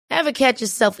Ever catch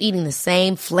yourself eating the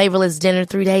same flavorless dinner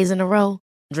 3 days in a row?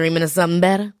 Dreaming of something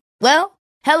better? Well,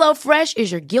 HelloFresh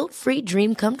is your guilt-free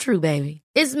dream come true, baby.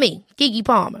 It's me, Keke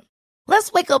Palmer.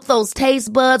 Let's wake up those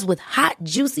taste buds with hot,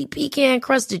 juicy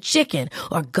pecan-crusted chicken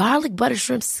or garlic butter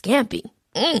shrimp scampi.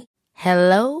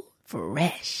 Hello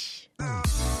Fresh.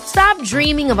 Stop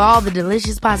dreaming of all the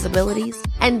delicious possibilities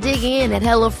and dig in at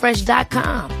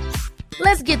HelloFresh.com.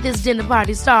 Let's get this dinner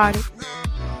party started.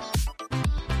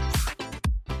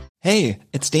 Hey,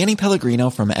 it's Danny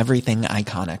Pellegrino from Everything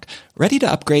Iconic. Ready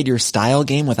to upgrade your style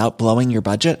game without blowing your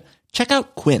budget? Check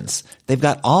out Quince. They've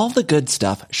got all the good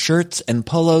stuff, shirts and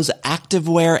polos,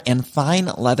 activewear, and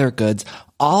fine leather goods,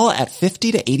 all at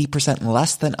 50 to 80%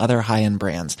 less than other high-end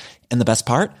brands. And the best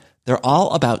part? They're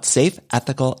all about safe,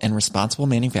 ethical, and responsible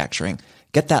manufacturing.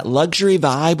 Get that luxury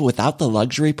vibe without the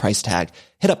luxury price tag.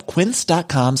 Hit up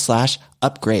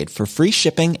quince.com/upgrade for free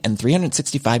shipping and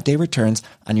 365-day returns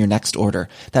on your next order.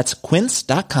 That's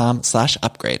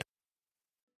quince.com/upgrade.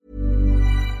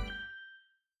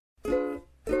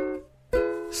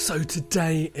 So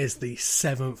today is the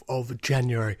 7th of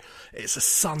January. It's a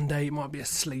Sunday. It might be a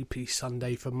sleepy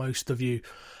Sunday for most of you.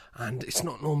 And it's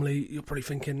not normally, you're probably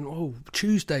thinking, oh,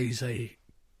 Tuesday's a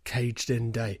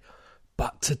caged-in day.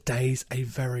 But today's a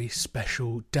very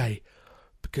special day.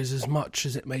 Because as much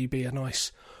as it may be a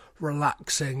nice,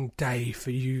 relaxing day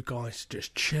for you guys to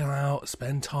just chill out,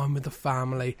 spend time with the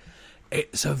family,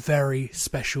 it's a very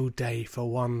special day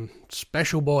for one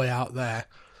special boy out there,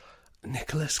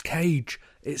 Nicolas Cage.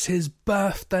 It's his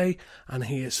birthday and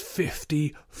he is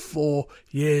 54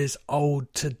 years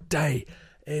old today.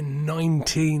 In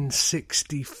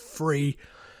 1963,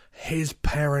 his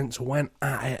parents went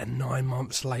at it, and 9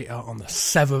 months later, on the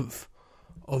 7th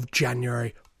of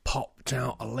January, popped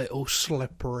out a little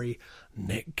slippery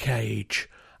Nick Cage.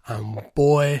 And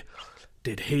boy,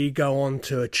 did he go on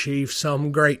to achieve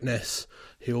some greatness.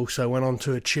 He also went on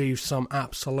to achieve some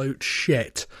absolute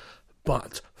shit.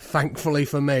 But thankfully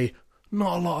for me,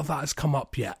 not a lot of that has come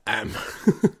up yet.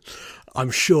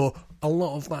 I'm sure a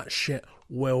lot of that shit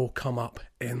will come up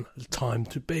in the time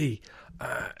to be.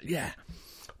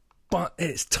 But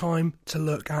it's time to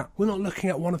look at, we're not looking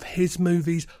at one of his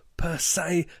movies per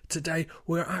se today.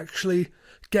 We're actually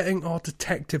getting our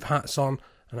detective hats on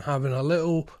and having a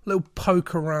little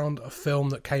poke around a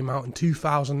film that came out in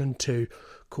 2002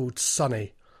 called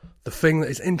Sunny. The thing that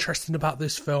is interesting about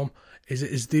this film is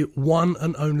it is the one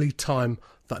and only time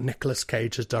that Nicolas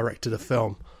Cage has directed a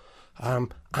film.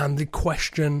 And the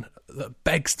question that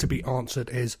begs to be answered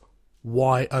is,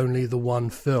 why only the one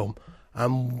film?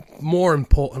 And more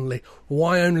importantly,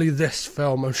 why only this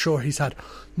film? I'm sure he's had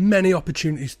many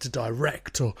opportunities to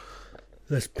direct, or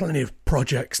there's plenty of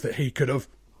projects that he could have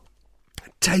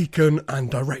taken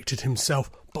and directed himself,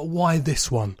 but why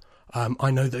this one?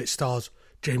 I know that it stars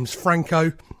James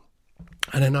Franco,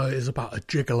 and I know it is about a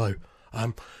gigolo.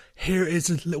 Here is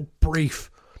a little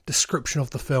brief description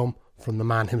of the film from the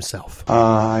man himself.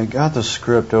 I got the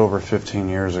script over 15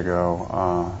 years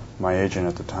ago. My agent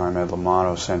at the time, Ed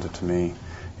Lamato, sent it to me.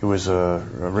 It was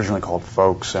originally called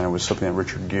Folks, and it was something that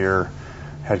Richard Gere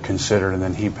had considered, and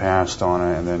then he passed on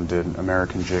it and then did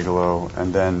American Gigolo.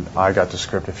 And then I got the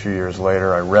script a few years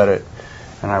later. I read it,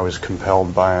 and I was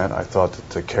compelled by it. I thought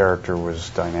that the character was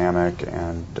dynamic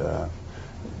and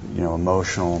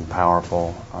emotional and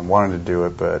powerful. I wanted to do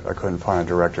it, but I couldn't find a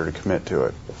director to commit to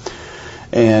it.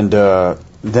 And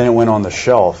then it went on the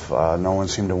shelf. No one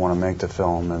seemed to want to make the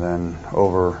film. And then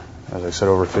over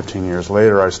 15 years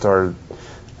later, I started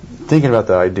thinking about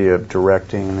the idea of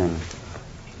directing, and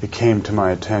it came to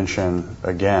my attention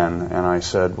again. And I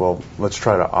said, well, let's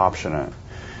try to option it.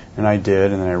 And I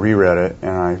did, and then I reread it,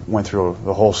 and I went through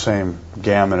the whole same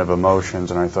gamut of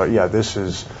emotions. And I thought, yeah, this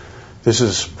is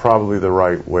probably the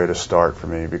right way to start for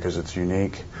me, because it's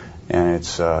unique, and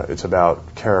it's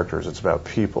about characters, it's about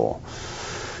people.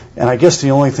 And I guess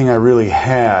the only thing I really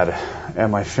had at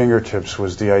my fingertips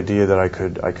was the idea that I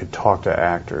could talk to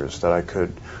actors, that I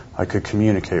could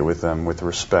communicate with them with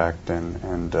respect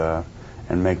and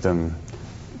make them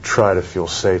try to feel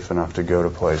safe enough to go to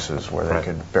places where they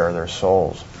could bare their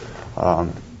souls.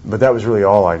 But that was really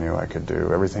all I knew I could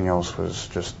do. Everything else was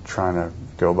just trying to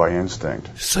go by instinct.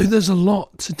 So there's a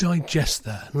lot to digest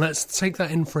there. Let's take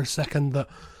that in for a second, that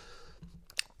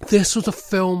this was a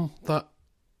film that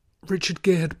Richard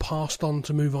Gere had passed on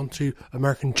to move on to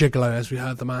American Gigolo, as we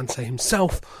heard the man say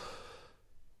himself,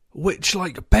 which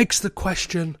begs the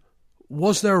question,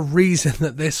 was there a reason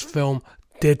that this film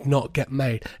did not get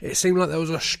made. It seemed like there was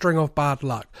a string of bad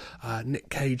luck. Nick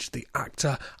Cage, the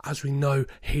actor, as we know,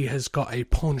 he has got a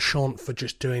penchant for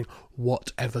just doing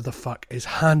whatever the fuck is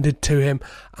handed to him,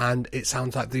 and it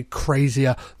sounds like the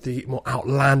crazier, the more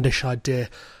outlandish idea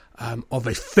of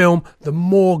a film, the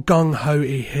more gung-ho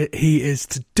he is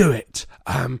to do it.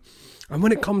 And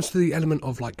when it comes to the element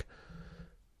of like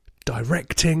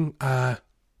directing,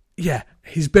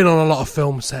 he's been on a lot of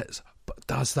film sets, but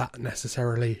does that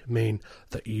necessarily mean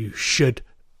that you should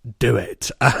do it?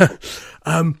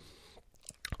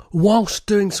 Whilst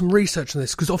doing some research on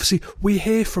this, because obviously we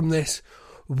hear from this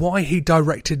why he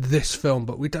directed this film,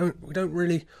 but we don't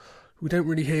really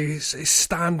hear his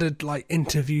standard like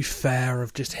interview fare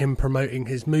of just him promoting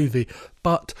his movie,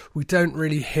 but we don't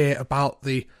really hear about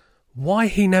the why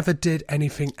he never did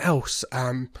anything else.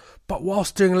 But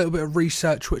whilst doing a little bit of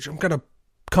research, which I'm going to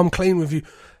come clean with you,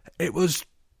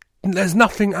 there's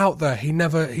nothing out there. He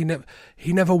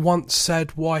never once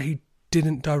said why he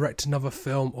didn't direct another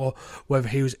film or whether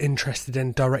he was interested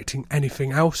in directing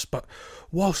anything else. But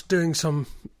whilst doing some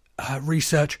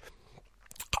research,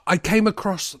 I came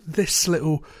across this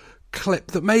little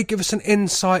clip that may give us an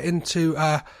insight into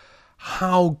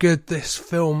how good this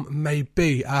film may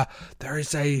be. There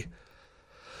is a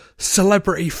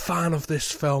celebrity fan of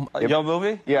this film. Your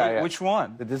movie? Yeah. Which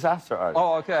one? The Disaster Artist.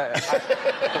 Oh, okay.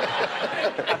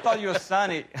 I thought you were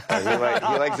Sonny. He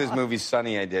likes his movie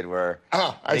Sonny I did, where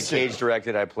Nick Cage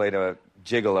directed. I played a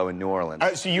gigolo in New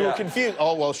Orleans. So you were confused.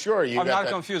 Oh, well, sure. I'm not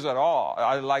confused at all.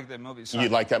 I like the movie Sonny. You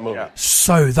like that movie? Yeah.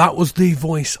 So that was the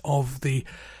voice of the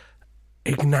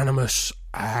magnanimous,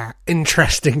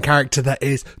 interesting character that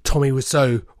is Tommy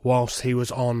Wiseau, whilst he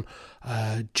was on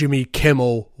Jimmy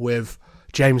Kimmel with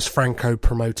James Franco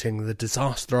promoting The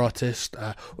Disaster Artist,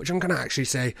 which I'm going to actually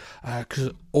say, because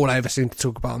all I ever seem to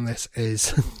talk about on this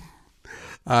is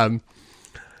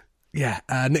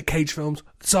Nick Cage films.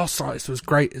 Disaster Artist was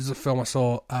great. It's a film I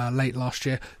saw late last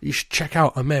year. You should check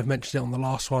out. I may have mentioned it on the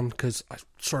last one because I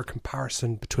saw a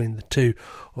comparison between the two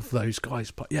of those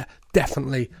guys. But yeah,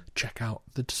 definitely check out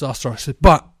The Disaster Artist.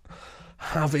 But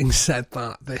having said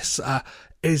that, this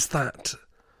is that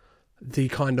the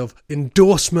kind of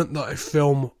endorsement that a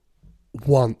film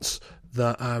wants,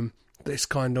 that this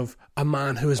kind of a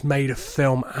man who has made a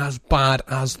film as bad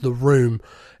as The Room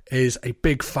is a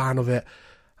big fan of it.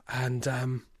 And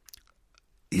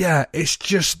it's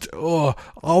just,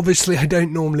 obviously I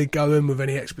don't normally go in with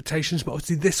any expectations, but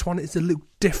obviously this one is a little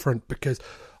different because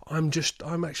I'm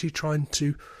actually trying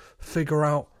to figure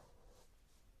out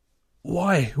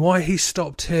why he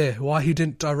stopped here, why he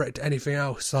didn't direct anything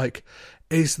else. Like,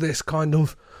 is this kind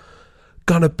of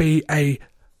gonna be a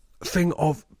thing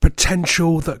of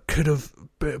potential that could have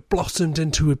blossomed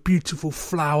into a beautiful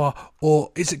flower,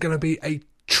 or is it gonna be a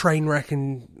train wreck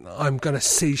and I'm going to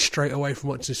see straight away from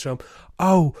watching this film,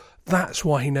 oh, that's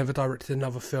why he never directed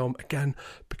another film again,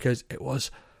 because it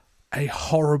was a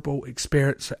horrible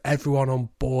experience for everyone on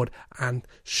board, and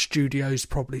studios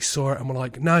probably saw it and were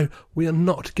like, no, we are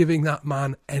not giving that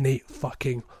man any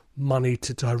fucking money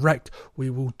to direct. We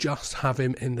will just have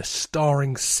him in the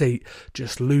starring seat,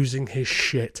 just losing his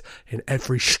shit in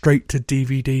every straight to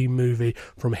DVD movie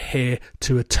from here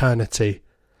to eternity.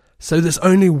 So there's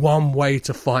only one way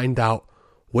to find out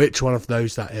which one of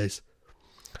those that is.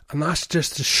 And that's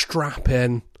just to strap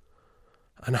in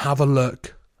and have a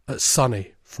look at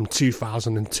Sonny from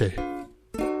 2002.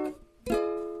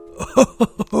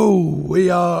 Oh, we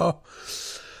are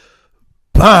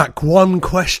back. One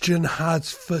question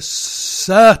has for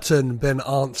certain been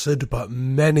answered, but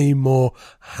many more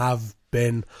have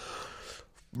been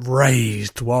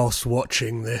raised whilst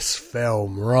watching this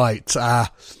film. Right,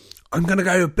 I'm going to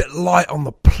go a bit light on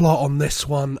the plot on this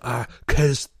one,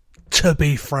 because, to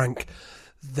be frank,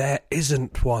 there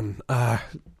isn't one.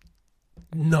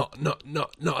 Not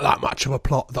that much of a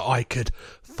plot that I could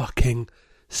fucking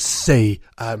see.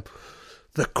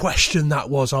 The question that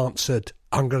was answered,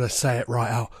 I'm going to say it right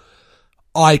out.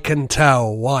 I can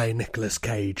tell why Nicolas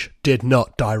Cage did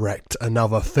not direct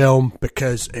another film,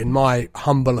 because in my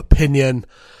humble opinion,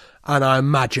 and I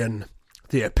imagine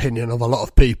the opinion of a lot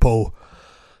of people,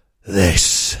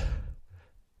 this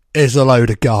is a load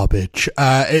of garbage.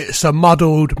 It's a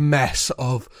muddled mess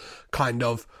of kind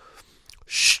of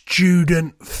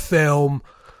student film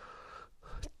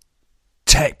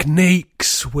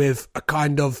techniques with a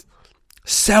kind of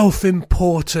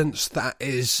self-importance that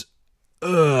is,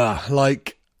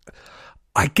 like,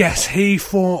 I guess he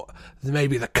thought,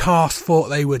 maybe the cast thought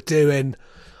they were doing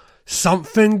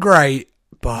something great,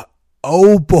 but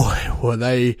oh boy, were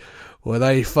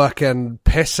they fucking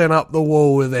pissing up the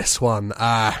wall with this one.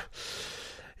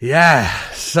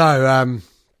 So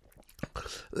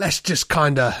let's just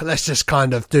kind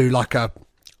of do like a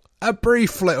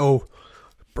brief little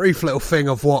thing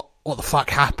of what the fuck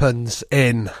happens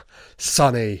in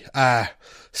Sonny.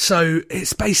 So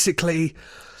it's basically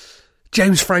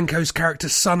James Franco's character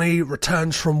Sonny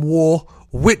returns from war.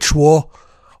 Which war?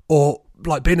 Or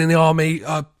like being in the army,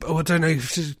 or I don't know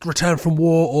if it's return from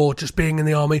war or just being in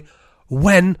the army.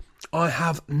 When? I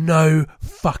have no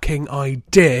fucking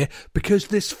idea, because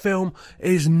this film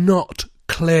is not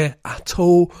clear at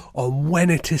all on when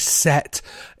it is set.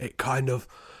 It kind of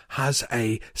has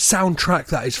a soundtrack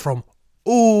that is from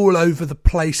all over the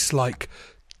place, like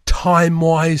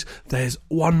time-wise. There's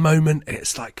one moment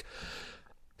it's like,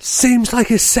 seems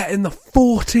like it's set in the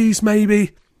 40s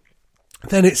maybe.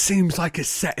 Then it seems like it's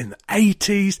set in the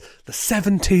 80s, the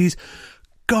 70s.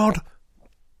 God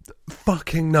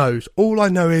fucking knows. All I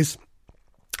know is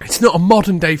it's not a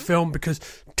modern day film because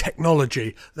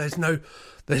technology. There's no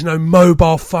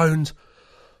mobile phones.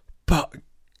 But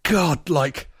God,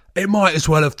 like, it might as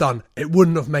well have done. It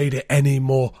wouldn't have made it any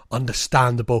more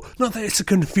understandable. Not that it's a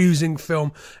confusing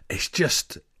film.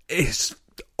 It's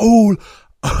all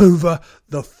over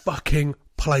the fucking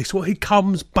place. Well, he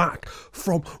comes back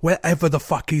from wherever the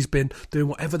fuck he's been doing,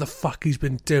 whatever the fuck he's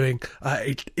been doing.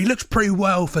 He looks pretty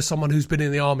well for someone who's been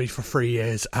in the army for 3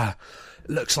 years.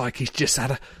 Looks like he's just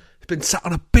been sat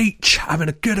on a beach having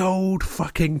a good old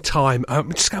fucking time.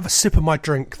 Just have a sip of my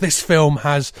drink. This film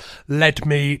has led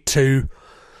me to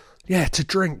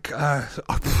drink.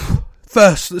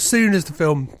 First, as soon as the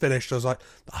film finished, I was like,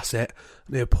 that's it.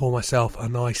 I need to pour myself a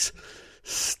nice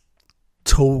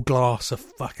tall glass of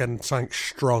fucking something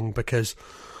strong, because,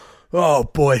 oh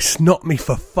boy, snot me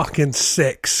for fucking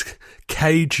 6.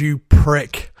 Cage, you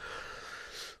prick.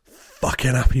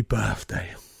 Fucking happy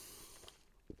birthday.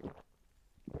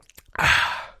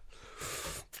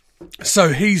 So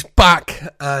he's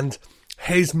back, and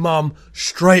his mum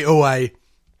straight away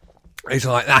is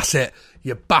like, that's it,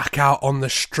 you're back out on the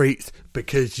streets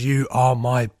because you are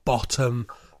my bottom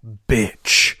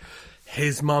bitch.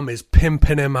 His mum is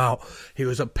pimping him out. He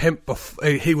was a pimp.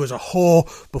 He was a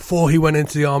whore before he went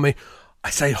into the army.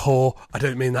 I say whore, I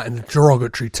don't mean that in a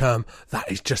derogatory term.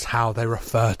 That is just how they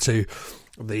refer to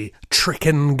the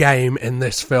tricking game in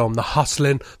this film. The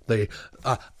hustling,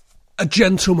 a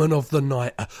gentleman of the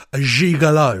night, a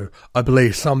gigolo, I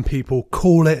believe some people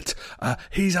call it.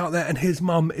 He's out there, and his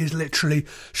mum is literally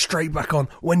straight back on.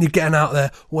 When you're getting out there,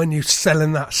 when you're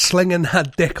slinging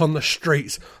that dick on the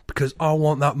streets, because I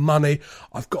want that money.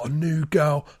 I've got a new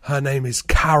girl. Her name is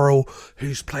Carol,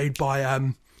 who's played by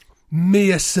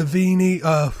Mia Savini,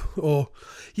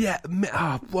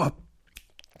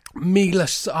 Mila.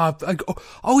 I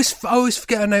always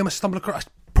forget her name. I stumble across.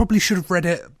 I probably should have read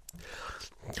it.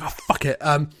 Oh, fuck it.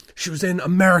 She was in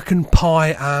American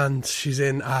Pie, and she's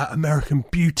in American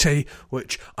Beauty,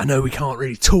 which I know we can't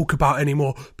really talk about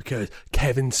anymore because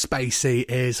Kevin Spacey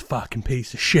is a fucking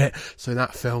piece of shit. So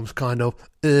that film's kind of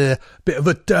bit of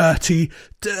a dirty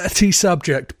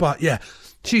subject. But yeah,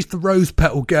 she's the rose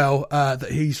petal girl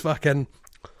that he's fucking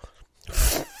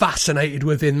fascinated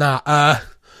with in that.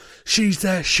 She's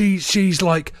there. She's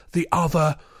like the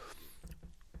other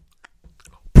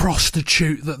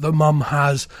prostitute that the mum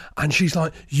has, and she's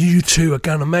like, you two are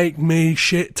gonna make me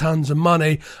shit tons of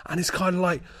money. And it's kind of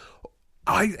like,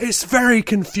 it's very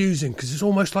confusing, because it's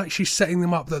almost like she's setting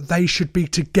them up that they should be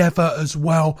together as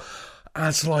well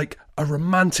as like a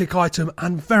romantic item.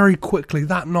 And very quickly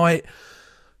that night,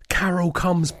 Carol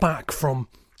comes back from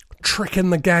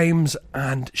tricking the games,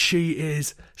 and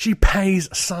she pays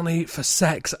Sonny for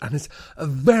sex, and it's a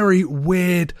very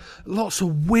weird, lots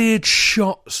of weird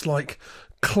shots, like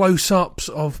close-ups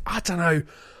of, I don't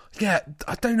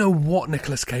know what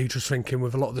Nicolas Cage was thinking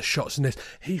with a lot of the shots in this.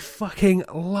 He fucking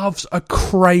loves a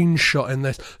crane shot in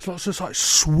this. It's lots of like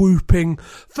swooping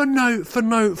for no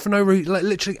reason, like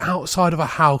literally outside of a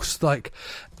house. Like,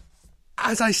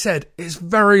 as I said, it's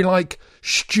very like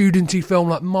studenty film,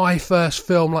 like my first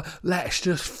film, like let's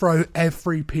just throw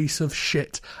every piece of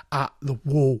shit at the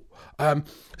wall.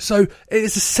 So it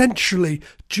is essentially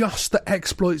just the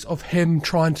exploits of him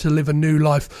trying to live a new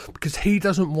life, because he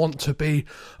doesn't want to be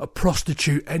a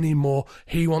prostitute anymore.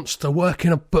 He wants to work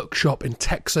in a bookshop in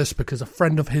Texas, because a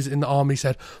friend of his in the army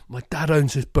said, my dad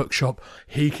owns his bookshop,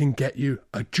 he can get you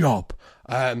a job.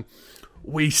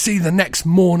 We see the next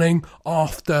morning,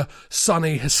 after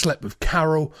Sonny has slept with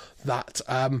Carol, that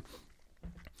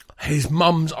his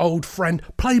mum's old friend,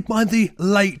 played by the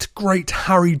late, great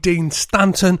Harry Dean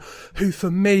Stanton, who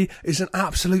for me is an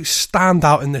absolute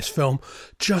standout in this film,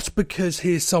 just because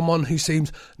he is someone who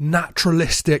seems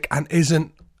naturalistic and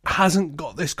isn't hasn't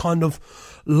got this kind of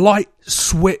light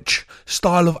switch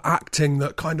style of acting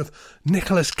that kind of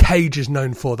Nicolas Cage is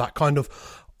known for. That kind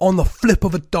of on the flip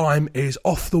of a dime is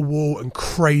off the wall and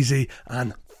crazy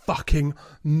and fucking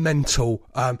mental.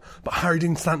 But Harry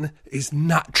Dean Stanton is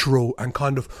natural and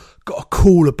kind of got a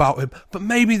cool about him. But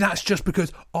maybe that's just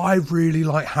because I really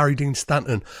like Harry Dean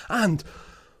Stanton. And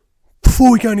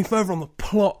before we go any further on the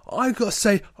plot, I've got to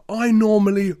say, I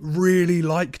normally really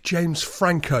like James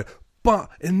Franco. But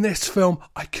in this film,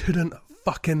 I couldn't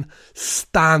fucking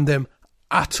stand him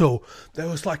at all. There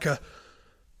was like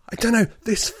I don't know,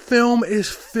 this film is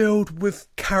filled with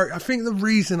characters. I think the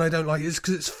reason I don't like it is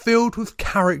because it's filled with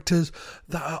characters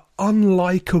that are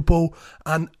unlikable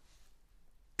and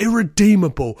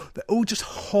irredeemable. They're all just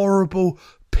horrible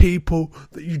people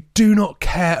that you do not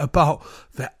care about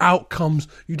their outcomes.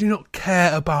 You do not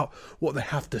care about what they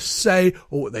have to say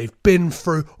or what they've been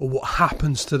through or what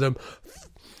happens to them.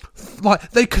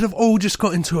 Like, they could have all just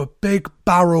got into a big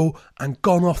barrel and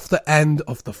gone off the end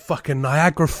of the fucking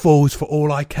Niagara Falls for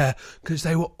all I care, because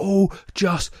they were all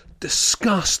just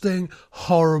disgusting,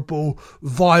 horrible,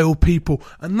 vile people.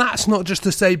 And that's not just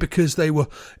to say because they were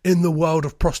in the world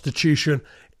of prostitution.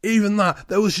 Even that,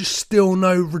 there was just still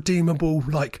no redeemable,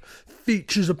 like,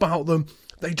 features about them.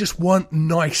 They just weren't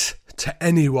nice to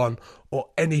anyone or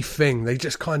anything. They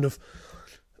just kind of...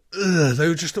 they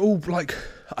were just all, like...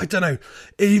 I don't know,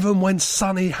 even when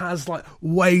Sonny has, like,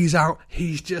 ways out,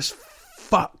 he just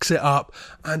fucks it up.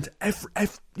 And,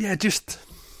 just...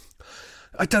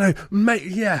 I don't know, mate,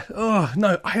 yeah, oh,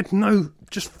 no, I had no...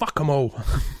 Just fuck them all.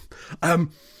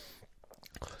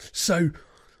 So...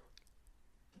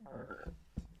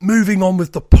 Moving on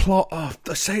with the plot.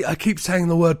 I keep saying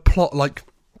the word plot like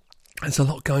there's a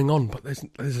lot going on, but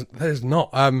there's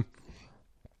not.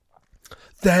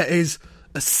 There is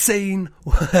a scene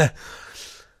where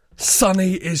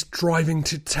Sonny is driving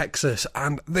to Texas,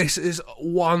 and this is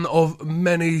one of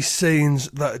many scenes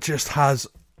that just has,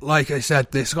 like I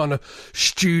said, this kind of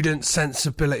student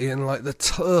sensibility and like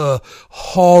the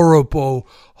horrible,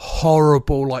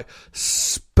 like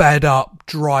sped up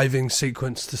driving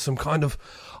sequence to some kind of,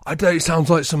 I don't know, it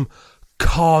sounds like some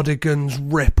Cardigans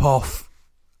rip-off,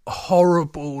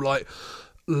 horrible, like,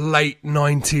 late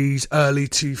 90s, early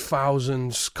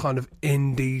 2000s kind of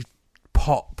indie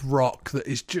pop rock that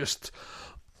is just,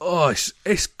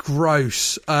 it's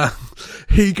gross.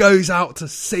 He goes out to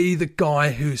see the guy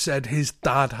who said his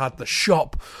dad had the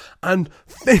shop, and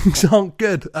things aren't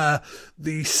good.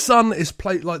 The son is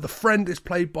played, like, the friend is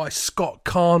played by Scott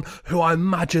Caan, who I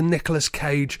imagine Nicolas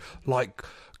Cage, like,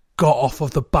 got off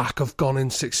of the back of Gone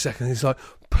in 6 Seconds. He's like,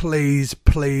 please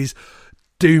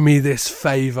do me this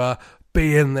favour,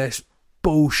 be in this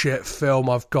bullshit film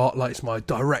I've got, like, it's my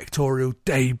directorial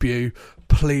debut,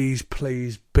 please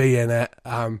be in it.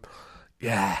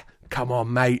 Yeah, come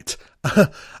on, mate.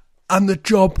 And the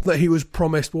job that he was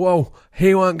promised, well,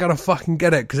 he weren't going to fucking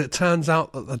get it, because it turns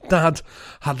out that the dad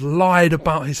had lied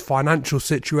about his financial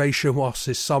situation whilst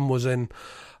his son was in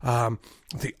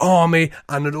the army,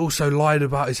 and had also lied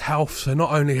about his health. So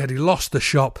not only had he lost the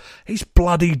shop, he's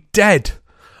bloody dead.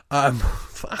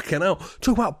 Fucking hell.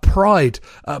 Talk about pride.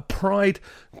 Pride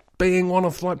being one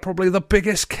of, like, probably the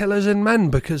biggest killers in men,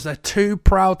 because they're too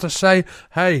proud to say,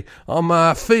 hey,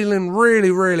 I'm feeling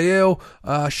really ill,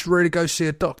 I should really go see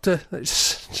a doctor.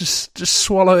 Just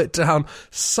swallow it down,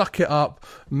 suck it up,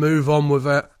 move on with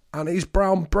it. And he's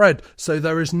brown bread. So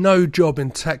there is no job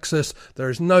in Texas. There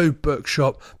is no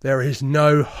bookshop. There is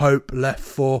no hope left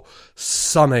for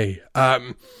Sonny.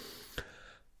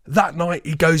 That night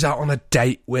he goes out on a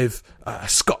date with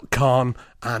Scott Caan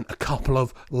and a couple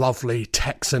of lovely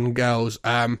Texan girls.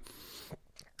 And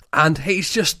he's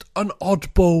just an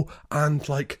oddball, and,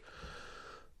 like,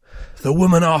 the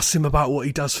woman asks him about what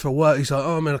he does for work. He's like,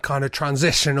 I'm in a kind of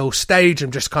transitional stage.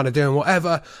 I'm just kind of doing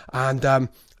whatever. And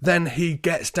then he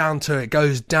gets down to it,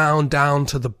 goes down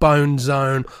to the bone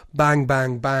zone,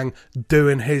 bang,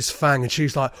 doing his thing. And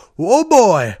she's like, whoa,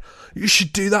 boy, you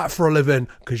should do that for a living,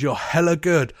 because you're hella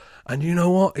good. And you know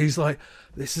what? He's like,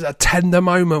 this is a tender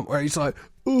moment where he's like,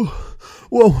 oh,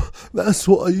 well, that's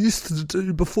what I used to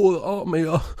do before the army.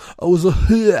 I was a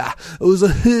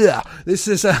whore. This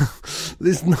is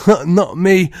not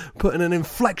me putting an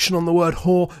inflection on the word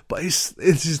whore, but it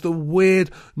is the weird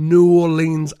New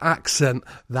Orleans accent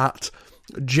that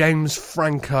James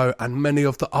Franco and many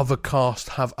of the other cast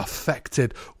have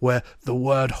affected, where the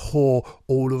word whore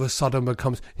all of a sudden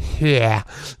becomes yeah.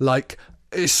 Like,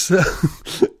 it's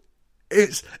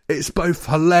both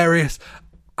hilarious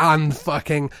and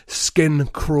fucking skin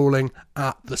crawling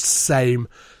at the same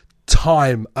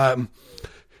time.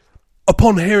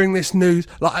 upon hearing this news,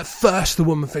 like at first the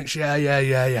woman thinks, yeah,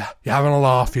 you're having a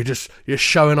laugh, you're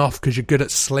showing off because you're good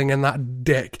at slinging that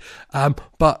dick.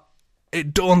 But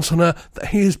it dawns on her that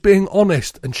he is being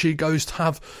honest, and she goes to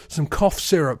have some cough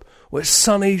syrup, which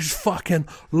Sonny fucking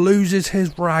loses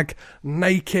his rag,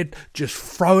 naked, just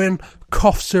throwing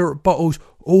cough syrup bottles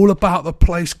all about the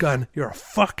place, going, you're a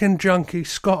fucking junkie.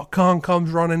 Scott Kahn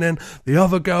comes running in, the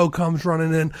other girl comes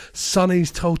running in, Sonny's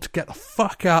told to get the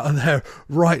fuck out of there,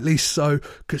 rightly so,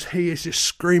 because he is just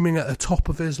screaming at the top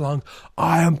of his lungs,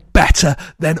 I am better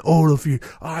than all of you,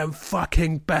 I am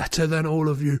fucking better than all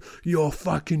of you, you're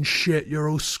fucking shit, you're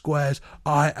all squares,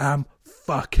 I am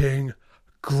fucking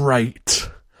great.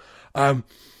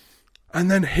 And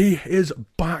then he is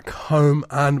back home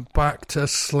and back to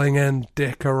slinging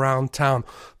dick around town,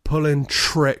 pulling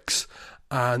tricks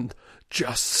and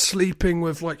just sleeping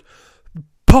with, like,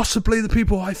 possibly the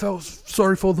people I felt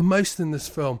sorry for the most in this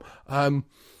film. And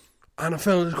I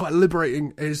felt it was quite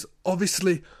liberating. Is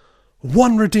obviously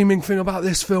one redeeming thing about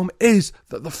this film is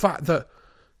that the fact that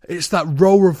it's that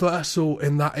role reversal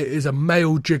in that it is a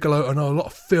male gigolo. I know a lot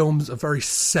of films are very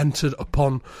centred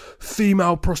upon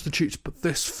female prostitutes, but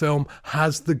this film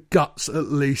has the guts, at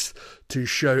least, to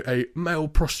show a male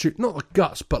prostitute. Not the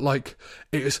guts, but like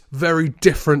it is very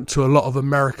different to a lot of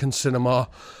American cinema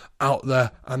out there,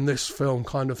 and this film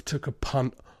kind of took a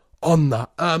punt on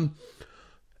that.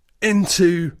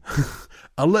 Into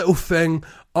a little thing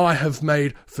I have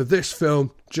made for this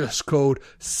film just called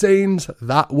Scenes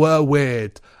That Were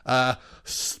Weird.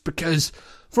 Because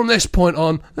from this point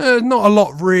on, not a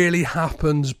lot really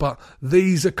happens, but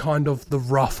these are kind of the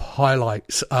rough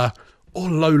highlights, or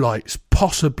lowlights,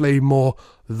 possibly more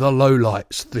the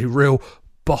lowlights, the real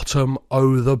bottom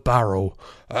of the barrel.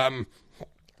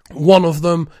 One of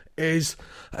them is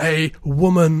a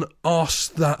woman asks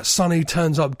that Sonny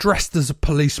turns up dressed as a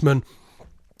policeman,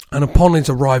 and upon his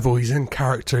arrival, he's in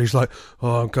character. He's like,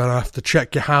 oh, I'm going to have to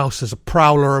check your house. There's a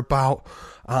prowler about.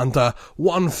 And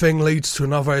one thing leads to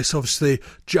another. It's obviously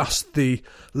just the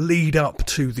lead up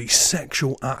to the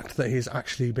sexual act that he's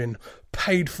actually been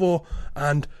paid for.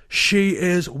 And she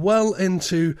is well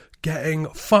into getting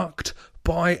fucked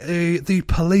by the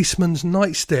policeman's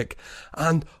nightstick.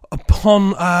 And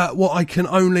upon what I can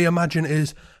only imagine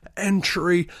is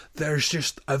entry, there's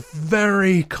just a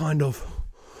very kind of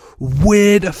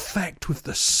weird effect with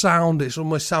the sound. It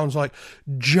almost sounds like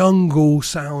jungle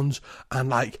sounds, and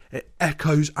like it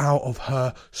echoes out of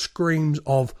her screams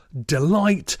of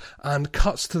delight, and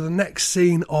cuts to the next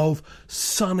scene of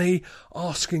Sonny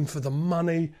asking for the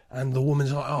money, and the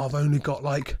woman's like, oh, I've only got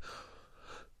like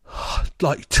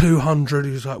 200.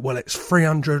 He's like, well, it's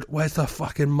 300, where's the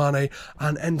fucking money?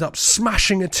 And end up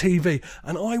smashing a TV.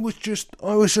 And I was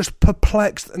just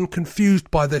perplexed and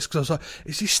confused by this, because I was like,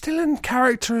 is he still in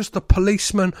character as the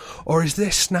policeman, or is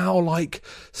this now like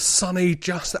Sonny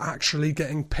just actually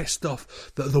getting pissed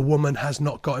off that the woman has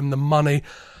not got him the money?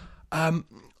 And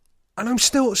I'm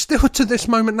still to this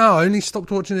moment now. I only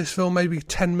stopped watching this film maybe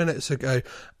 10 minutes ago,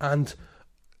 and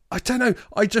I don't know,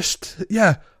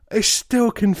 it's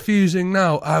still confusing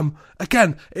now.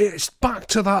 Again, it's back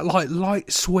to that like light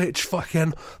switch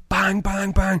fucking bang,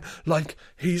 bang, bang. Like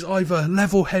he's either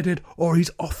level-headed or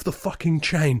he's off the fucking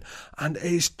chain. And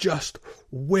it's just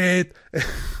weird.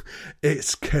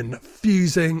 It's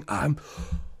confusing.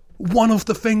 One of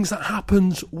the things that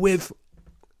happens with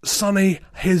Sonny,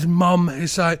 his mum,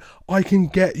 is like, I can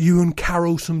get you and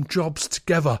Carol some jobs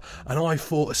together. And I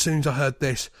thought as soon as I heard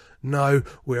this, no,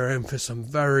 we're in for some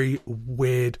very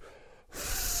weird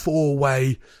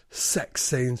four-way sex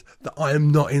scenes that I am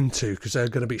not into, because they're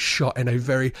going to be shot in a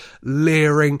very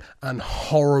leering and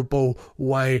horrible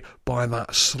way by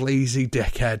that sleazy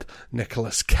dickhead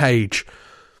Nicolas Cage.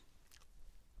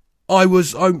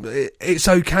 It's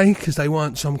okay because they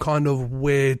weren't some kind of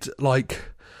weird like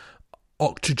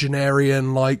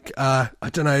octogenarian, like I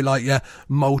don't know, like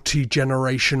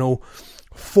multi-generational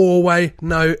four-way.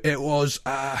 No, it was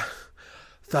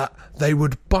that they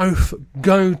would both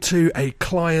go to a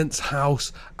client's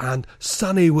house, and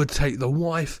Sonny would take the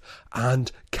wife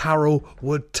and Carol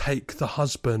would take the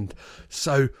husband.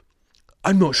 So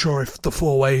I'm not sure if the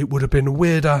four-way would have been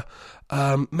weirder.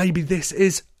 Maybe this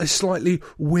is a slightly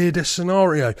weirder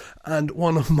scenario. And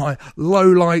one of my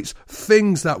lowlights,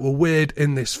 things that were weird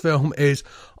in this film, is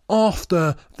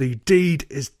after the deed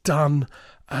is done,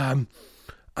 and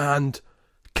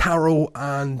Carol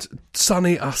and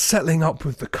Sonny are settling up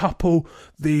with the couple.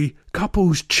 The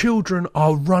couple's children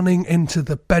are running into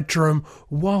the bedroom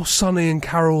while Sonny and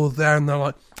Carol are there, and they're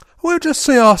like, we'll just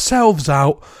see ourselves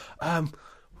out,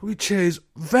 which is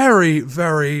very,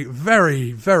 very,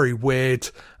 very, very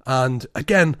weird. And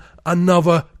again,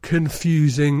 another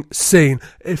confusing scene.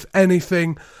 If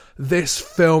anything, this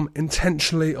film,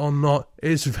 intentionally or not,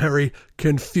 is very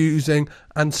confusing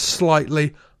and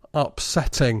slightly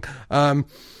upsetting.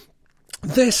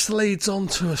 This leads on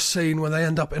to a scene where they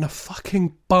end up in a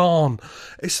fucking barn.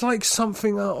 It's like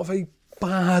something out of a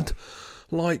bad,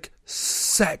 like,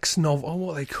 sex novel. Oh,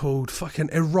 what are they called? Fucking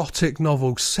erotic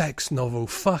novel, sex novel.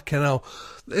 Fucking hell.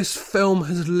 This film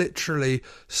has literally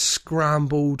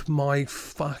scrambled my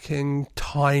fucking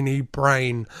tiny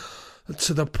brain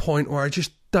to the point where I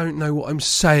just don't know what I'm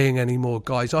saying anymore,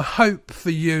 guys. I hope for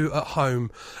you at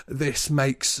home this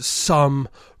makes some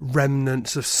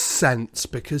remnants of sense,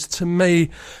 because to me,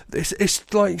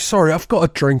 it's like, sorry, I've got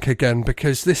a drink again,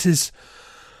 because this is...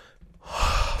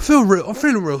 I'm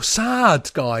feeling real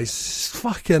sad, guys. It's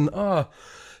fucking,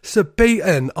 it's a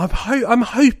beating. I'm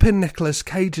hoping Nicolas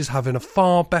Cage is having a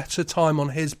far better time on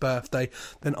his birthday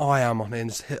than I am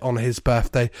on his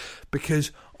birthday,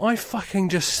 because I fucking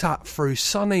just sat through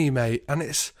Sunny, mate, and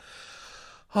it's...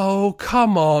 Oh,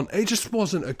 come on. It just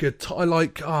wasn't a good time.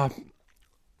 Like,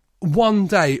 one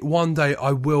day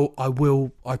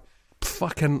I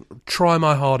fucking try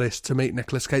my hardest to meet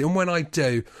Nicolas Cage, and when I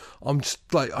do, I'm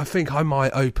just like, I think I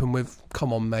might open with,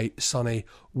 come on, mate, Sonny,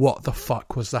 what the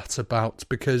fuck was that about?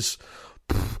 Because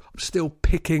I'm still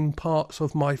picking parts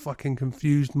of my fucking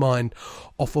confused mind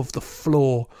off of the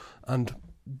floor and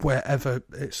wherever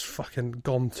it's fucking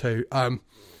gone to.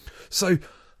 So,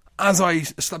 as I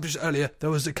established earlier,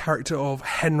 there was the character of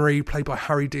Henry, played by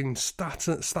Harry Dean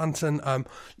Stanton.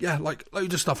 Yeah, like,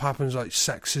 loads of stuff happens, like,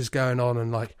 sex is going on,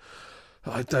 and, like,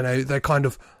 I don't know, they're kind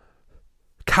of...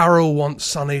 Carol wants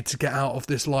Sonny to get out of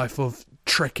this life of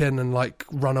tricking and, like,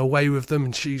 run away with them,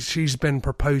 and she's been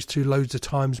proposed to loads of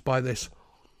times by this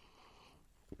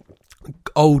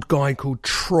old guy called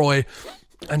Troy,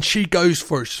 and she goes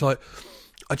for it. She's like,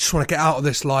 I just want to get out of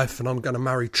this life, and I'm going to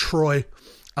marry Troy.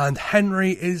 And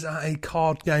Henry is at a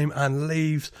card game and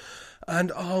leaves,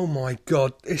 and oh my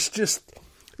god, it's just...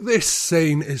 This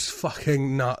scene is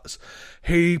fucking nuts.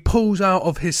 He pulls out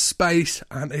of his space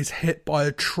and is hit by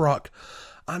a truck,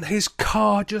 and his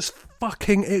car just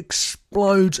fucking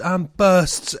explodes and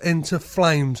bursts into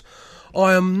flames.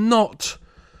 I am not,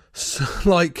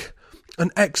 like, an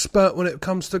expert when it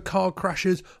comes to car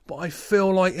crashes, but I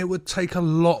feel like it would take a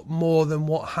lot more than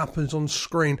what happens on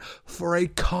screen for a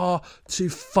car to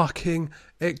fucking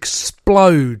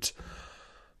explode.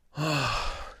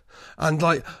 And,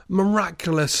 like,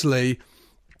 miraculously,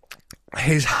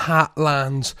 his hat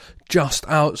lands just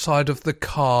outside of the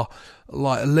car,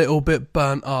 like, a little bit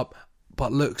burnt up,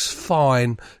 but looks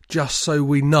fine, just so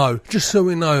we know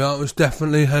that was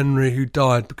definitely Henry who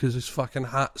died, because his fucking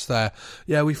hat's there.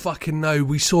 Yeah, we fucking know.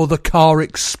 We saw the car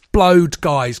explode,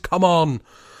 guys. Come on.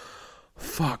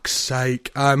 Fuck's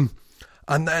sake. And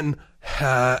then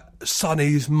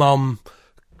Sonny's mum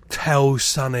tells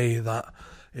Sonny that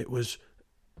it was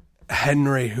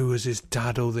Henry who was his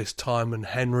dad all this time, and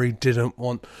Henry didn't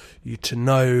want you to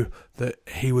know that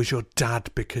he was your dad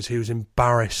because he was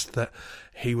embarrassed that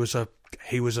he was a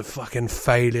fucking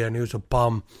failure and he was a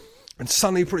bum. And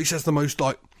Sonny pretty says the most,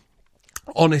 like,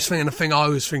 honest thing, and the thing I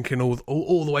was thinking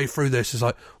all the way through this is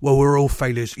like, well, we're all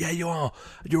failures. Yeah, you are.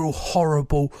 You're all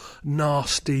horrible,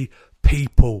 nasty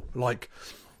people. Like,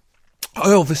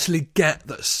 I obviously get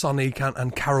that Sonny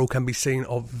and Carol can be seen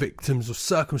as victims of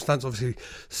circumstance. Obviously,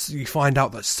 you find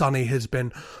out that Sonny has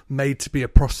been made to be a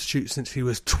prostitute since he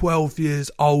was 12 years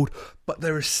old, but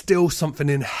there is still something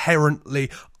inherently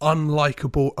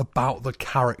unlikable about the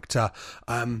character.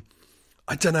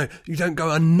 I don't know, you don't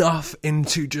go enough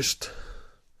into just...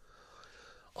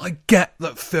 I get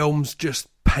that films just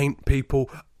paint people,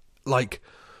 like,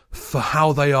 for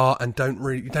how they are, and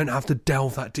you don't have to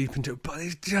delve that deep into it, but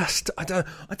it's just, I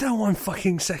don't want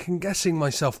fucking second guessing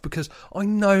myself, because I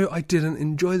know I didn't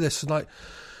enjoy this. Like,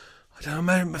 I don't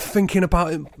know, I'm thinking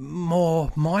about it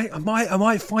more, I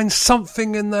might find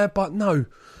something in there, but no,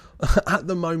 at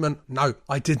the moment, no,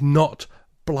 I did not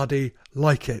bloody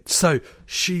like it. So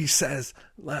she says,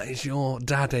 that is your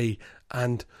daddy,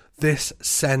 and this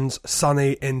sends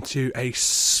Sonny into a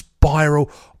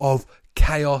spiral of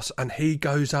chaos, and he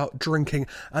goes out drinking.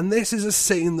 And this is a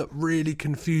scene that really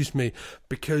confused me,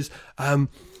 because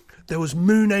there was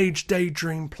Moon Age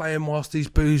Daydream playing whilst he's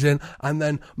boozing, and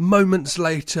then moments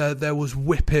later there was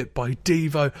Whip It by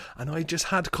Devo, and I just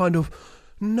had kind of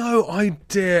no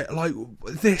idea, like,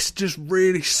 this just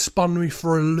really spun me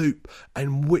for a loop,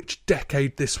 and which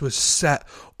decade this was set,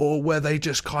 or were they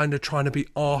just kind of trying to be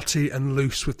arty and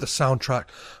loose with the soundtrack.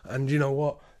 And you know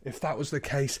what, if that was the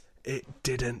case, it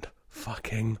didn't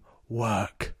fucking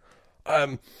work.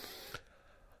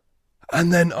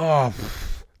 And then,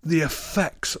 the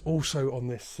effects also on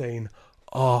this scene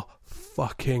are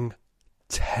fucking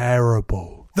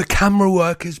terrible. The camera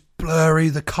work is blurry,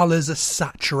 the colours are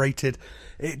saturated,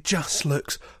 it just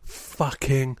looks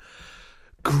fucking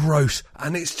gross.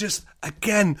 And it's just,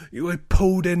 again, you were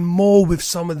pulled in more with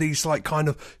some of these like kind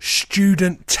of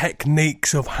student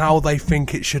techniques of how they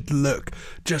think it should look,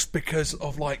 just because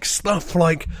of like stuff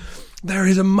like there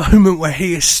is a moment where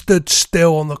he is stood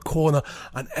still on the corner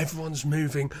and everyone's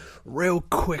moving real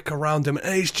quick around him,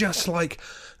 and it's just like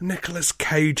Nicolas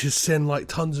Cage has seen like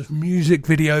tons of music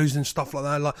videos and stuff like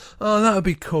that, like, oh, that would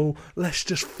be cool, let's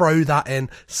just throw that in,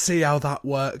 see how that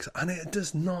works, and it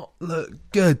does not look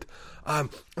good.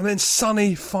 And then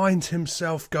Sonny finds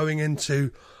himself going into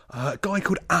a guy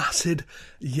called Acid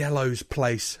Yellow's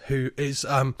place, who is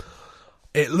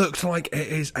it looks like it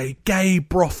is a gay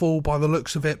brothel by the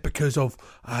looks of it, because of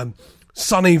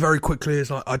Sonny very quickly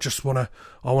is like, I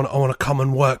want to come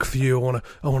and work for you. I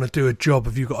want to do a job.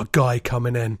 Have you got a guy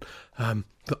coming in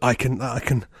that I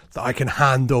can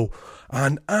handle?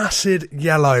 And Acid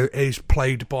Yellow is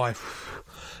played by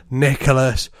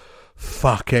Nicolas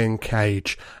fucking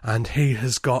Cage, and he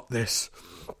has got this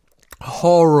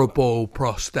horrible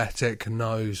prosthetic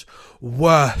nose,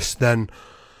 worse than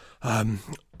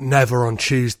Never on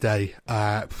Tuesday.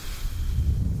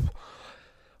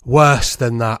 Worse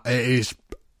than that. It is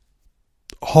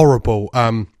horrible.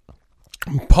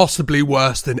 Possibly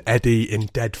worse than Eddie in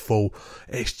Deadfall.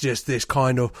 It's just this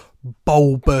kind of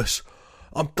bulbous.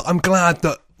 I'm glad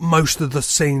that most of the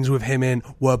scenes with him in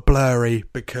were blurry,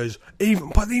 because even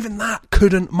that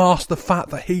couldn't mask the fact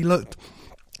that he looked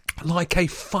like a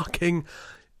fucking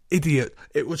idiot.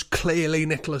 It was clearly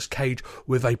Nicolas Cage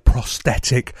with a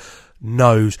prosthetic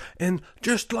nose. And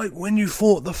just like when you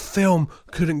thought the film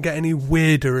couldn't get any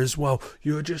weirder as well,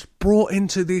 you were just brought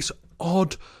into this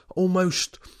odd,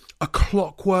 almost a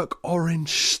Clockwork Orange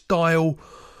style.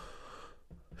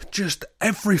 Just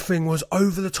everything was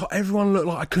over the top. Everyone looked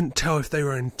like, I couldn't tell if they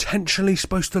were intentionally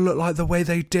supposed to look like the way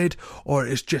they did, or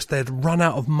it's just they'd run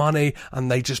out of money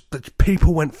and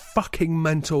people went fucking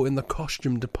mental in the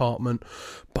costume department.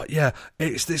 But yeah,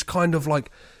 it's this kind of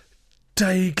like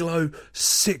Dayglow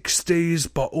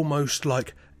 60s, but almost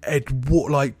like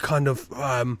like kind of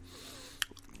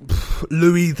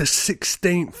Louis the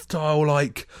 16th style,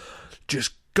 like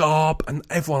just garb, and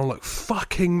everyone looked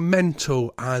fucking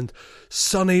mental. And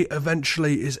Sonny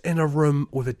eventually is in a room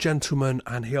with a gentleman,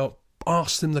 and he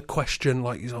asks him the question,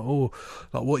 like, he's like, oh,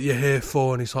 like, what you here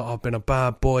for? And he's like, I've been a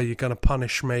bad boy, you're gonna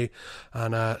punish me.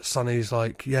 And Sonny's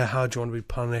like, yeah, how do you want to be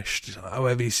punished? Like,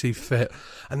 however you see fit.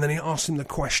 And then he asks him the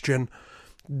question,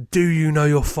 do you know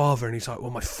your father? And he's like,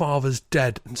 well, my father's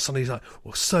dead. And Sonny's like,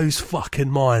 well, so's fucking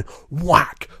mine.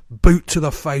 Whack, boot to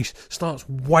the face, starts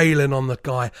wailing on the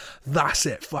guy. That's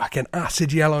it, fucking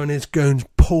Acid Yellow and his goons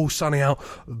pull Sonny out,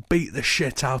 beat the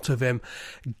shit out of him,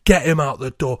 get him out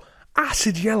the door.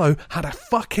 Acid Yellow had a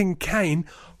fucking cane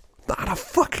that had a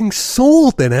fucking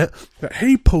sword in it that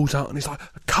he pulls out, and he's like,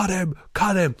 cut him.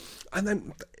 And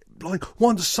then, like,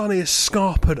 once Sonny is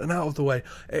scarpered and out of the way,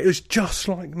 it was just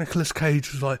like Nicolas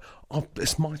Cage was like, oh,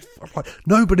 it's my, like,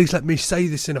 nobody's let me say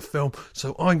this in a film,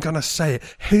 so I'm gonna say it.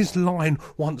 His line,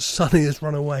 once Sonny has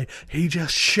run away, he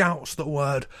just shouts the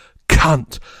word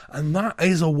cunt, and that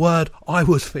is a word I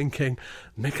was thinking,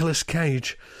 Nicolas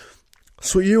Cage,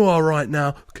 that's what you are right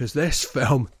now, because this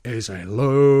film is a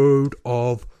load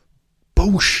of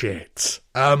bullshit.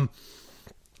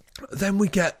 Then we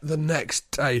get the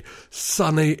next day.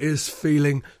 Sonny is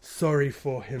feeling sorry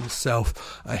for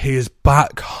himself. He is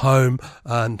back home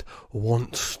and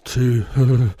wants to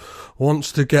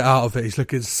get out of it. He's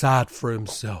looking sad for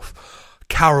himself.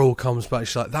 Carol comes back.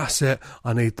 She's like, that's it.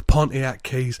 I need the Pontiac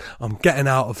keys. I'm getting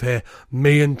out of here.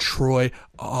 Me and Troy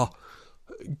are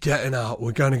getting out.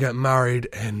 We're going to get married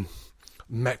in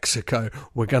Mexico.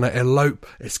 We're going to elope.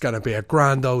 It's going to be a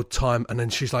grand old time. And then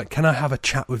she's like, can I have a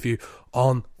chat with you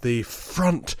on the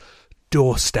front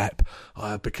doorstep?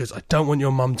 Because I don't want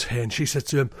your mum to hear. And she said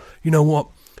to him, you know what?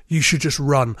 You should just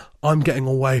run. I'm getting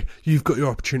away. You've got your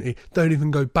opportunity. Don't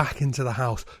even go back into the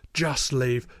house. Just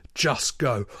leave. Just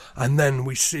go. And then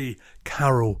we see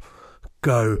Carol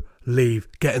go, leave,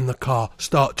 get in the car,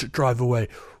 start to drive away.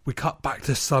 We cut back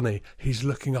to Sonny. He's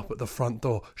looking up at the front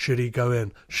door. Should he go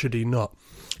in? Should he not?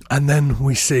 And then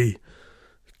we see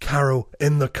Carol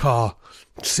in the car,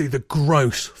 see the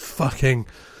gross fucking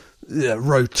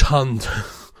rotund,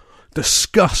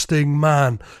 disgusting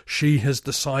man she has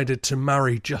decided to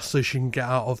marry just so she can get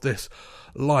out of this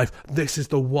life. This is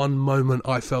the one moment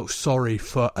I felt sorry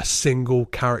for a single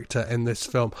character in this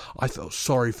film. I felt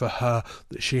sorry for her,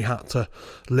 that she had to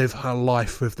live her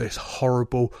life with this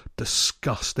horrible,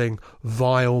 disgusting,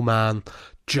 vile man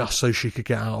just so she could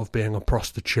get out of being a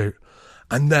prostitute.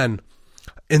 And then,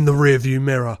 in the rearview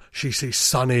mirror, she sees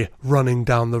Sonny running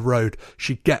down the road.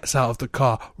 She gets out of the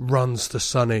car, runs to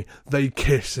Sonny. They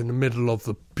kiss in the middle of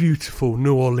the beautiful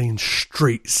New Orleans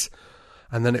streets.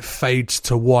 And then it fades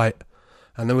to white.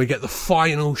 And then we get the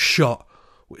final shot,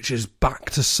 which is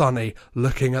back to Sonny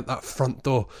looking at that front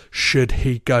door, should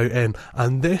he go in.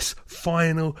 And this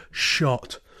final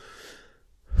shot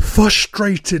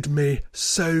frustrated me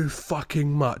so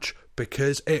fucking much,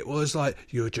 because it was like,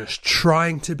 you're just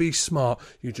trying to be smart,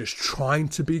 you're just trying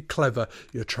to be clever,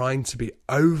 you're trying to be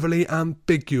overly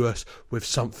ambiguous with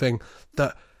something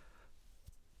that,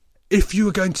 if you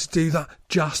were going to do that,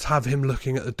 just have him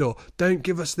looking at the door. Don't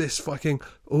give us this fucking,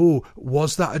 oh,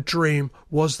 was that a dream?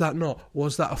 Was that not?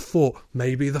 Was that a thought?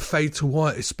 Maybe the fade to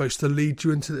white is supposed to lead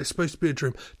you into, it's supposed to be a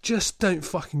dream. Just don't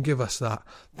fucking give us that.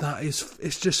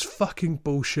 It's just fucking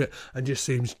bullshit and just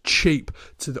seems cheap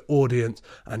to the audience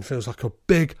and feels like a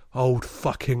big old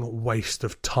fucking waste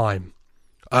of time.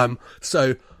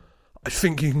 So I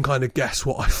think you can kind of guess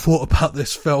what I thought about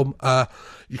this film.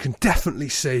 You can definitely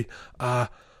see,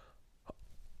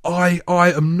 I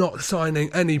am not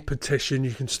signing any petition.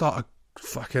 You can start a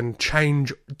fucking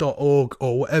change.org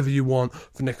or whatever you want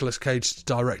for Nicolas Cage to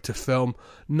direct a film.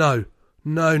 No.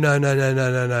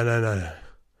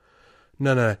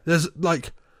 There's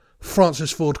like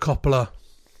Francis Ford Coppola,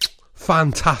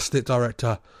 fantastic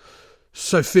director.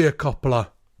 Sophia Coppola,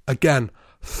 again,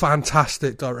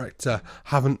 fantastic director.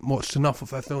 Haven't watched enough of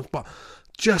her films, but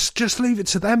just leave it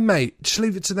to them, mate. Just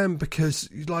leave it to them, because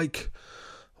like,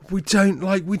 we don't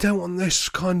want this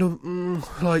kind of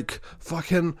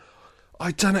fucking,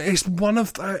 I don't know. It's one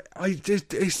of the,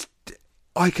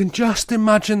 I can just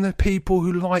imagine the people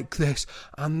who like this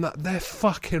and that they're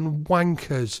fucking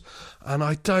wankers, and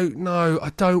I don't know.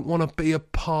 I don't want to be a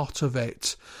part of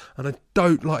it, and I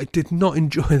did not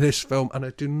enjoy this film, and I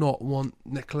do not want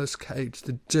Nicolas Cage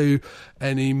to do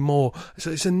any more.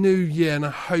 So it's a new year, and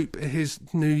I hope his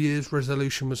New Year's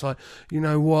resolution was like, you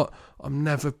know what? I'm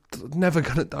never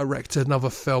going to direct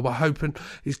another film. I'm hoping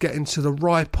he's getting to the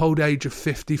ripe old age of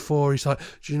 54. He's like,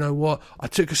 do you know what? I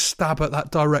took a stab at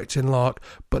that directing lark,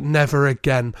 but never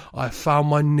again. I found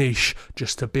my niche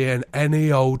just to be an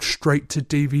any old straight to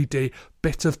DVD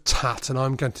bit of tat, and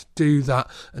I'm going to do that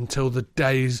until the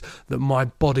days that my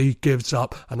body gives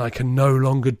up and I can no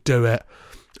longer do it,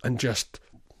 and just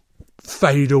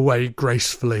fade away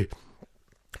gracefully.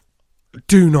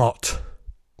 Do not,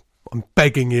 I'm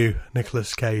begging you,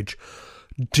 Nicolas Cage,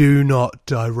 do not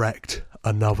direct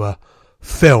another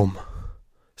film.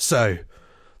 So,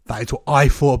 that is what I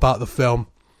thought about the film.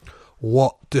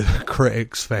 What do the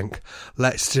critics think?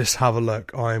 Let's just have a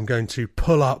look. I am going to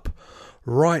pull up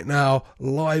right now,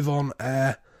 live on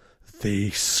air,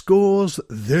 the scores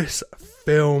this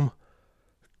film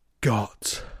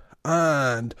got.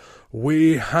 And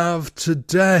we have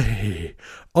today,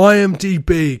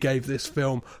 IMDb gave this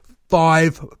film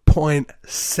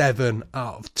 5.7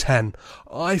 out of 10.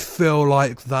 I feel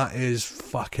like that is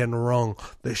fucking wrong.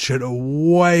 This should have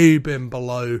way been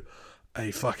below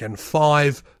a fucking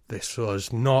 5. This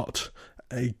was not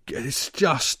a, it's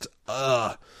just,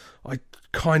 I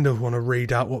kind of want to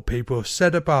read out what people have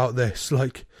said about this.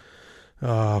 Like,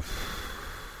 no,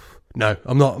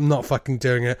 I'm not fucking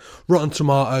doing it. Rotten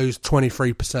Tomatoes,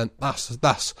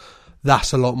 23%.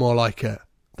 That's a lot more like it.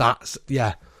 That's,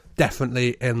 yeah,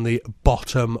 definitely in the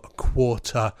bottom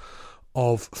quarter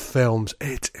of films.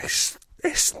 It's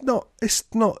not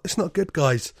good,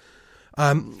 guys.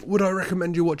 Would I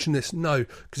recommend you watching this? No,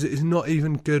 because it is not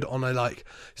even good on a, like,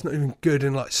 it's not even good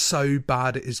in like so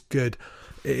bad it is good.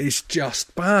 It is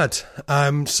just bad.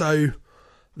 So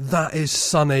that is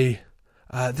Sonny.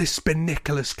 This has been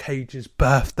Nicolas Cage's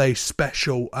birthday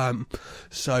special.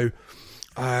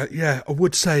 Yeah, I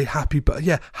would say happy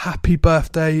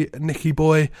birthday, Nicky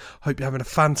boy. Hope you're having a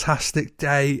fantastic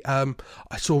day. I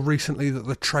saw recently that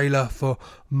the trailer for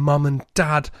Mum and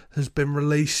Dad has been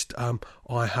released.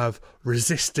 I have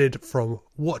resisted from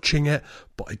watching it,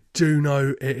 but I do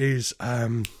know it is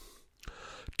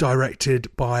directed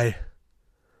by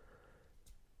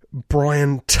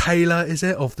Brian Taylor, is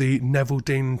it, of the Neville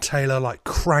Dean Taylor like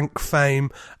Crank fame,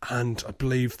 and I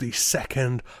believe the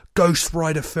second Ghost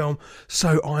Rider film.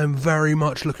 So I am very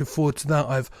much looking forward to that.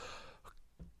 I've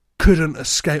couldn't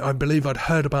escape. I believe I'd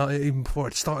heard about it even before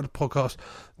I'd started the podcast.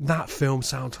 That film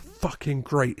sounds fucking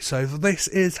great. So if this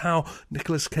is how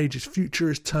Nicolas Cage's future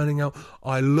is turning out,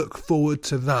 I look forward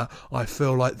to that. I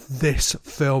feel like this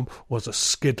film was a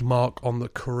skid mark on the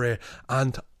career,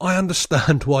 and I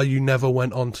understand why you never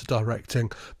went on to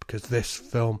directing, because this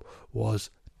film was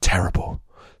terrible.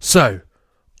 So,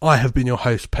 I have been your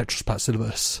host, Petros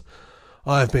Patsilivas.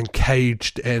 I have been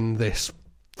caged in this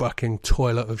fucking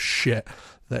toilet of shit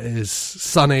that is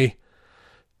Sonny.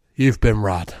 You've been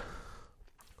rad.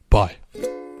 Bye.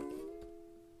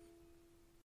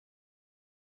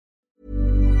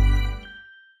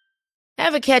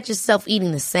 Ever catch yourself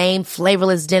eating the same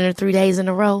flavorless dinner 3 days in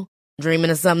a row?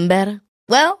 Dreaming of something better?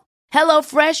 Well,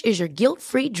 HelloFresh is your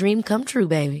guilt-free dream come true,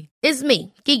 baby. It's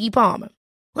me, Keke Palmer.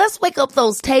 Let's wake up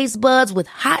those taste buds with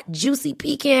hot, juicy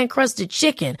pecan-crusted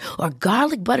chicken or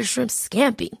garlic butter shrimp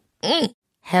scampi.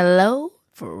 Hello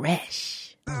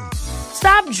Fresh.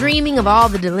 Stop dreaming of all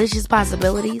the delicious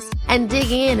possibilities and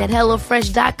dig in at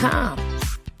HelloFresh.com.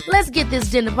 Let's get this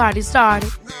dinner party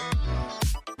started.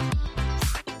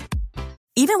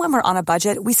 Even when we're on a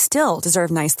budget, we still deserve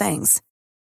nice things.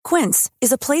 Quince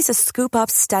is a place to scoop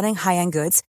up stunning high-end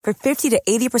goods for 50 to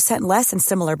 80% less than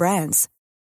similar brands.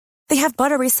 They have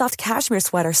buttery soft cashmere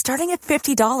sweaters starting at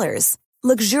 $50,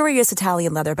 luxurious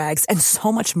Italian leather bags, and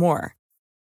so much more.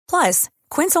 Plus,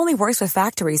 Quince only works with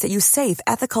factories that use safe,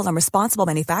 ethical, and responsible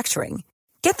manufacturing.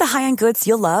 Get the high-end goods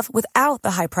you'll love without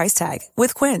the high price tag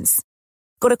with Quince.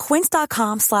 Go to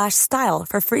quince.com/style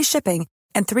for free shipping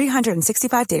and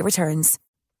 365-day returns.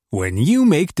 When you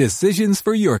make decisions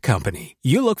for your company,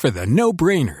 you look for the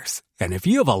no-brainers. And if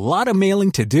you have a lot of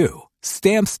mailing to do,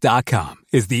 Stamps.com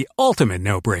is the ultimate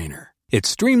no-brainer. It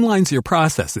streamlines your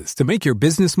processes to make your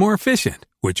business more efficient,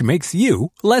 which makes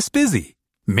you less busy.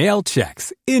 Mail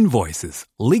checks, invoices,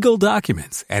 legal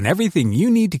documents, and everything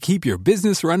you need to keep your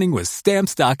business running with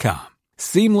Stamps.com.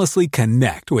 Seamlessly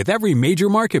connect with every major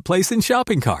marketplace and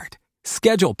shopping cart.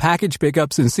 Schedule package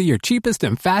pickups and see your cheapest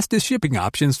and fastest shipping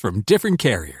options from different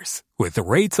carriers, with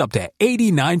rates up to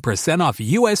 89% off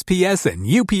USPS and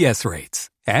UPS rates.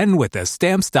 And with the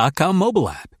Stamps.com mobile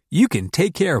app, you can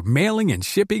take care of mailing and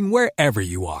shipping wherever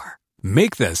you are.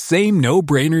 Make the same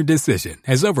no-brainer decision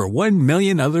as over 1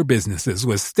 million other businesses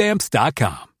with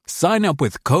Stamps.com. Sign up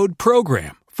with code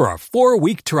PROGRAM for a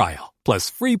 4-week trial, plus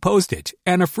free postage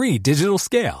and a free digital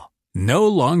scale. No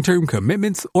long-term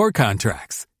commitments or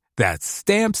contracts. That's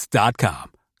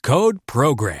Stamps.com. Code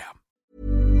PROGRAM.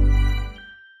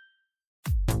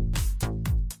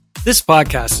 This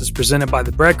podcast is presented by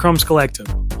the Breadcrumbs Collective,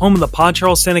 home of the Pod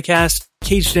Charles Cinecast,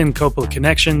 Caged In Coppola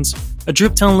Connections, A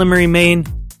Driptown Limerick, Maine,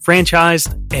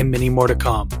 Franchised, and many more to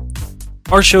come.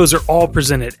 Our shows are all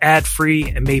presented ad-free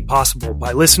and made possible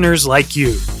by listeners like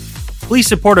you. Please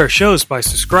support our shows by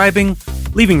subscribing,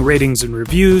 leaving ratings and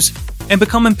reviews, and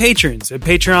becoming patrons at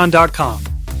patreon.com.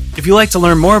 If you'd like to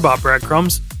learn more about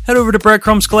Breadcrumbs, head over to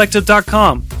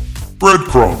breadcrumbscollective.com.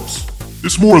 Breadcrumbs.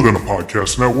 It's more than a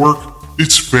podcast network.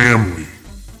 It's family.